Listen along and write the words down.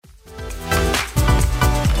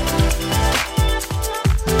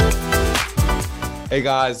Hey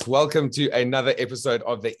guys, welcome to another episode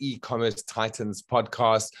of the E-commerce Titans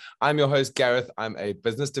podcast. I'm your host, Gareth. I'm a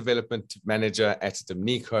business development manager at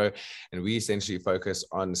Domnico, and we essentially focus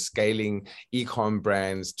on scaling e-com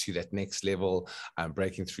brands to that next level,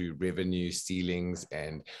 breaking through revenue ceilings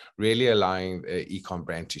and really allowing the e-com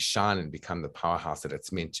brand to shine and become the powerhouse that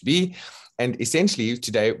it's meant to be. And essentially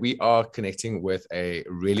today we are connecting with a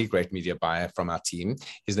really great media buyer from our team.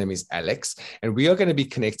 His name is Alex, and we are going to be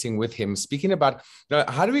connecting with him, speaking about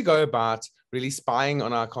how do we go about really spying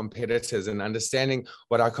on our competitors and understanding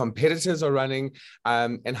what our competitors are running,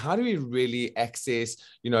 and how do we really access,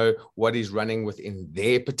 what is running within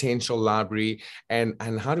their potential library, and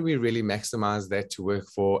how do we really maximize that to work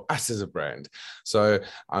for us as a brand. So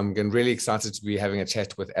I'm really excited to be having a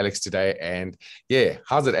chat with Alex today. And yeah,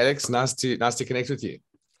 how's it, Alex? Nice to connect with you.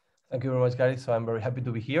 Thank you very much, Gary. So I'm very happy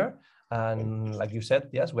to be here. And like you said,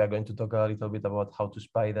 yes, we are going to talk a little bit about how to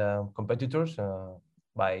spy the competitors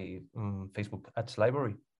by Facebook Ads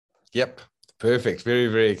Library. Yep. Perfect. Very,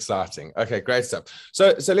 very exciting. Okay, great stuff.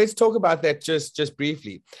 So let's talk about that just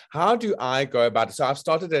briefly. How do I go about it? So I've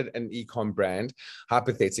started an e-com brand,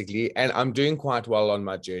 hypothetically, and I'm doing quite well on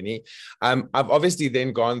my journey. I've obviously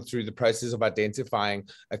then gone through the process of identifying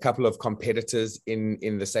a couple of competitors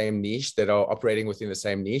in the same niche that are operating within the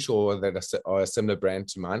same niche or that are a similar brand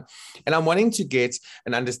to mine. And I'm wanting to get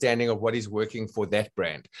an understanding of what is working for that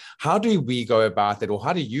brand. How do we go about that, or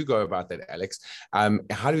how do you go about that, Alex?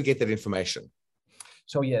 How do we get that information?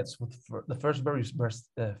 So yes, the first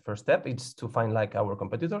step is to find like our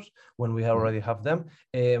competitors. When we already have them,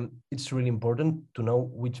 it's really important to know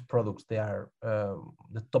which products they are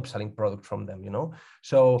the top selling product from them.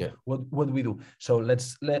 So yeah. What do we do? So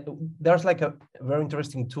there's like a very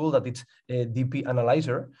interesting tool that it's a DP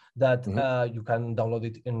Analyzer that you can download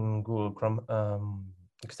it in Google Chrome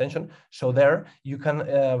extension. So there you can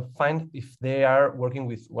find if they are working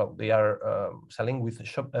with, they are selling with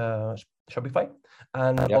Shopify,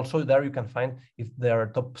 and also there you can find if they are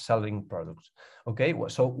top selling products. Okay,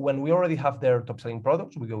 so when we already have their top selling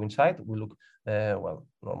products, we go inside, we look,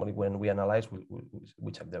 normally when we analyze, we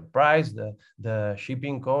check the price, the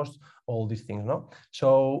shipping cost, all these things, no?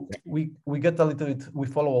 So we get a little bit, we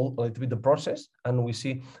follow a little bit the process, and we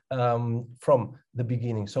see from the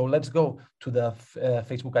beginning. So let's go to the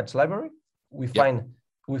Facebook Ads Library. We find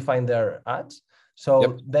their ads.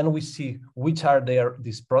 So then we see which are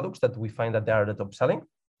these products that we find that they are the top selling.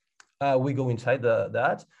 We go inside the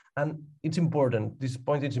ads, and it's important. This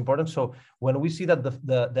point is important. So when we see that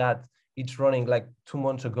the ad it's running like 2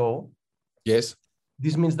 months ago, yes,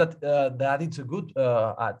 this means that the ad is a good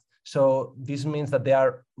ad. So this means that they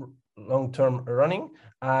are long-term running,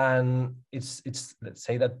 and it's let's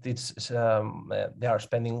say that it's they are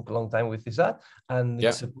spending a long time with this ad, and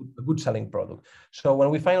it's a good selling product. So when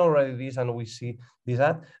we find already this and we see this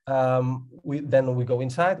ad, we go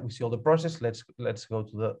inside, we see all the process. Let's go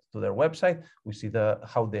to their website. We see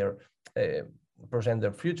how they present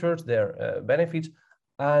their features, their benefits,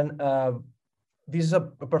 and this is a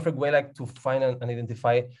perfect way like to find and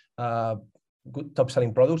identify good top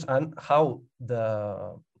selling products and how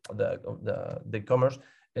the e-commerce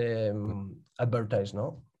advertise,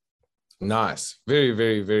 no? Nice. Very,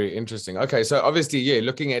 very, very interesting. Okay, so obviously,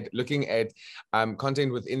 looking at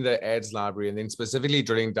content within the ads library, and then specifically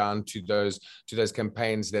drilling down to those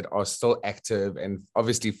campaigns that are still active and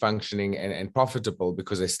obviously functioning and profitable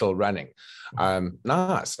because they're still running.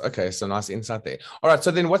 Nice. Okay, so nice insight there. All right.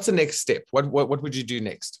 So then, what's the next step? What would you do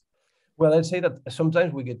next? Well, I'd say that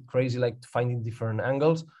sometimes we get crazy, like finding different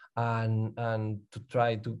angles and to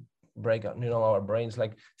try to break our brains,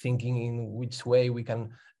 like thinking in which way we can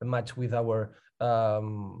match with our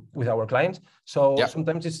clients. So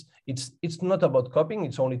sometimes it's not about copying,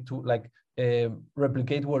 it's only to like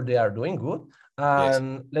replicate what they are doing good.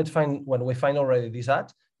 And let's find, when we find already these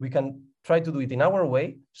ads, we can try to do it in our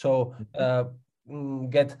way. So of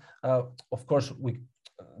course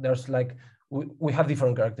there's like we have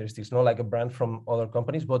different characteristics, not like a brand from other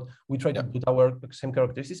companies, but we try to put our same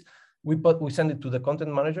characteristics. We send it to the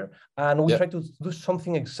content manager, and we try to do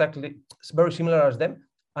something exactly very similar as them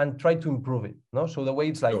and try to improve it. No, so the way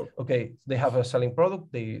it's like, okay, they have a selling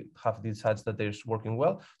product, they have these ads that they're working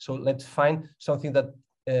well. So let's find something that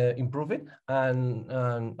improve it and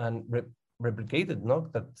replicate it. No,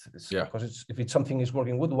 because if it's something is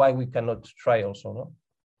working good, why we cannot try also? No.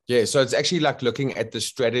 Yeah, so it's actually like looking at the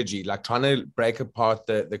strategy, like trying to break apart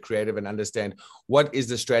the creative and understand what is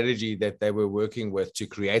the strategy that they were working with to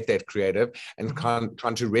create that creative, and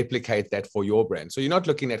trying to replicate that for your brand. So you're not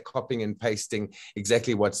looking at copying and pasting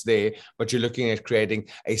exactly what's there, but you're looking at creating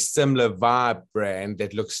a similar vibe brand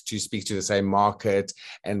that looks to speak to the same market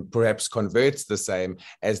and perhaps converts the same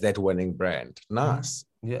as that winning brand. Nice.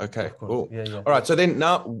 Yeah. Okay, cool. Yeah, yeah. All right. So then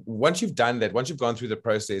now, once you've done that, once you've gone through the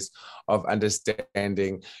process of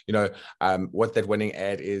understanding, what that winning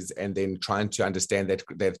ad is, and then trying to understand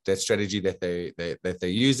that strategy that they're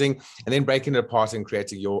using, and then breaking it apart and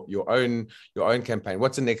creating your own campaign.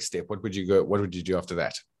 What's the next step? What would you do after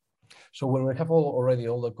that? So when we have already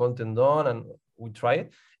all the content done and we try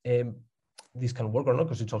it, this can work or not,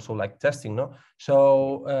 because it's also like testing, no?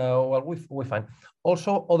 So well, we find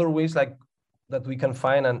also other ways like that we can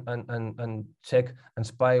find and check and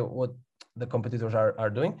spy what the competitors are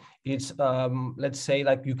doing. It's let's say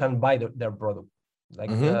like you can buy their product, like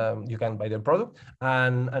you can buy their product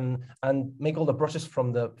and make all the process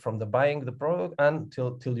from the buying the product and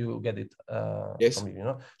till you get it yes. from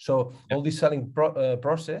you. So all this selling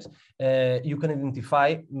process, you can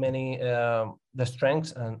identify many the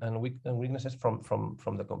strengths and weaknesses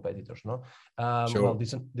from the competitors. Sure. Well,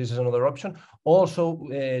 this is another option. Also,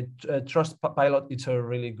 Trustpilot, it's a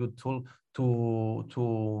really good tool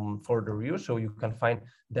for the review, so you can find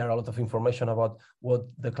there are a lot of information about what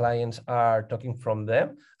the clients are talking from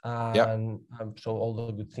them, and so all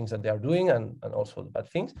the good things that they are doing and also the bad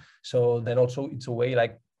things. So then also it's a way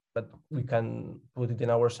like that we can put it in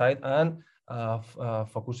our site and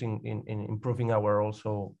focusing in improving our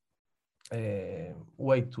also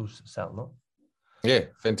way to sell. No. Yeah,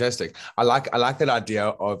 fantastic. I like that idea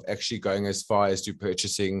of actually going as far as to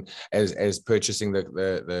purchasing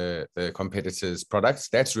the competitors' products.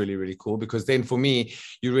 That's really, really cool, because then for me,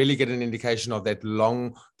 you really get an indication of that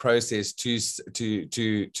long process to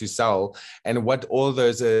sell, and what all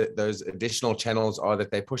those additional channels are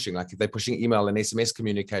that they're pushing. Like if they're pushing email and SMS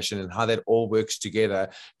communication, and how that all works together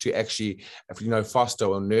to actually, foster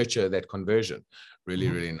or nurture that conversion. Really,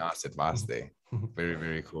 really nice advice there. Very,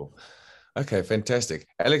 very cool. Okay, fantastic.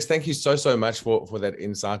 Alex, thank you so much for that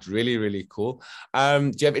insight. Really, really cool.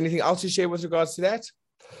 Do you have anything else to share with regards to that?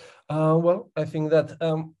 Well, I think that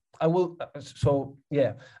I will. So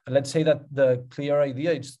yeah, let's say that the clear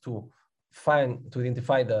idea is to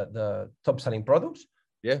identify the top selling products.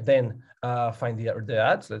 Yeah. Then find the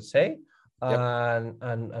ads, let's say,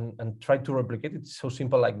 and try to replicate it. It's so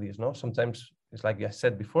simple like this. No, sometimes it's like I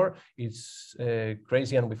said before, it's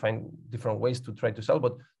crazy, and we find different ways to try to sell,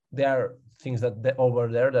 but there are things that over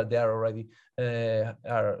there that they are already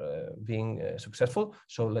being successful.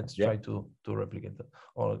 So let's try to replicate that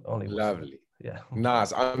only. Lovely. Yeah.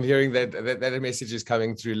 Nice. I'm hearing that message is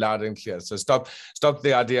coming through loud and clear. So stop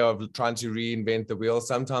the idea of trying to reinvent the wheel.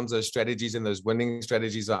 Sometimes those strategies and those winning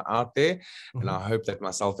strategies are out there. And I hope that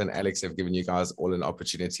myself and Alex have given you guys all an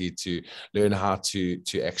opportunity to learn how to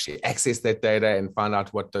actually access that data and find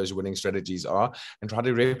out what those winning strategies are and try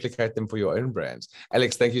to replicate them for your own brands.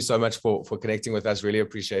 Alex, thank you so much for connecting with us. Really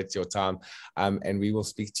appreciate your time. And we will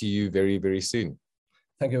speak to you very, very soon.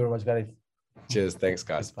 Thank you very much, Gary. Cheers. Thanks,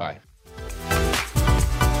 guys. Bye.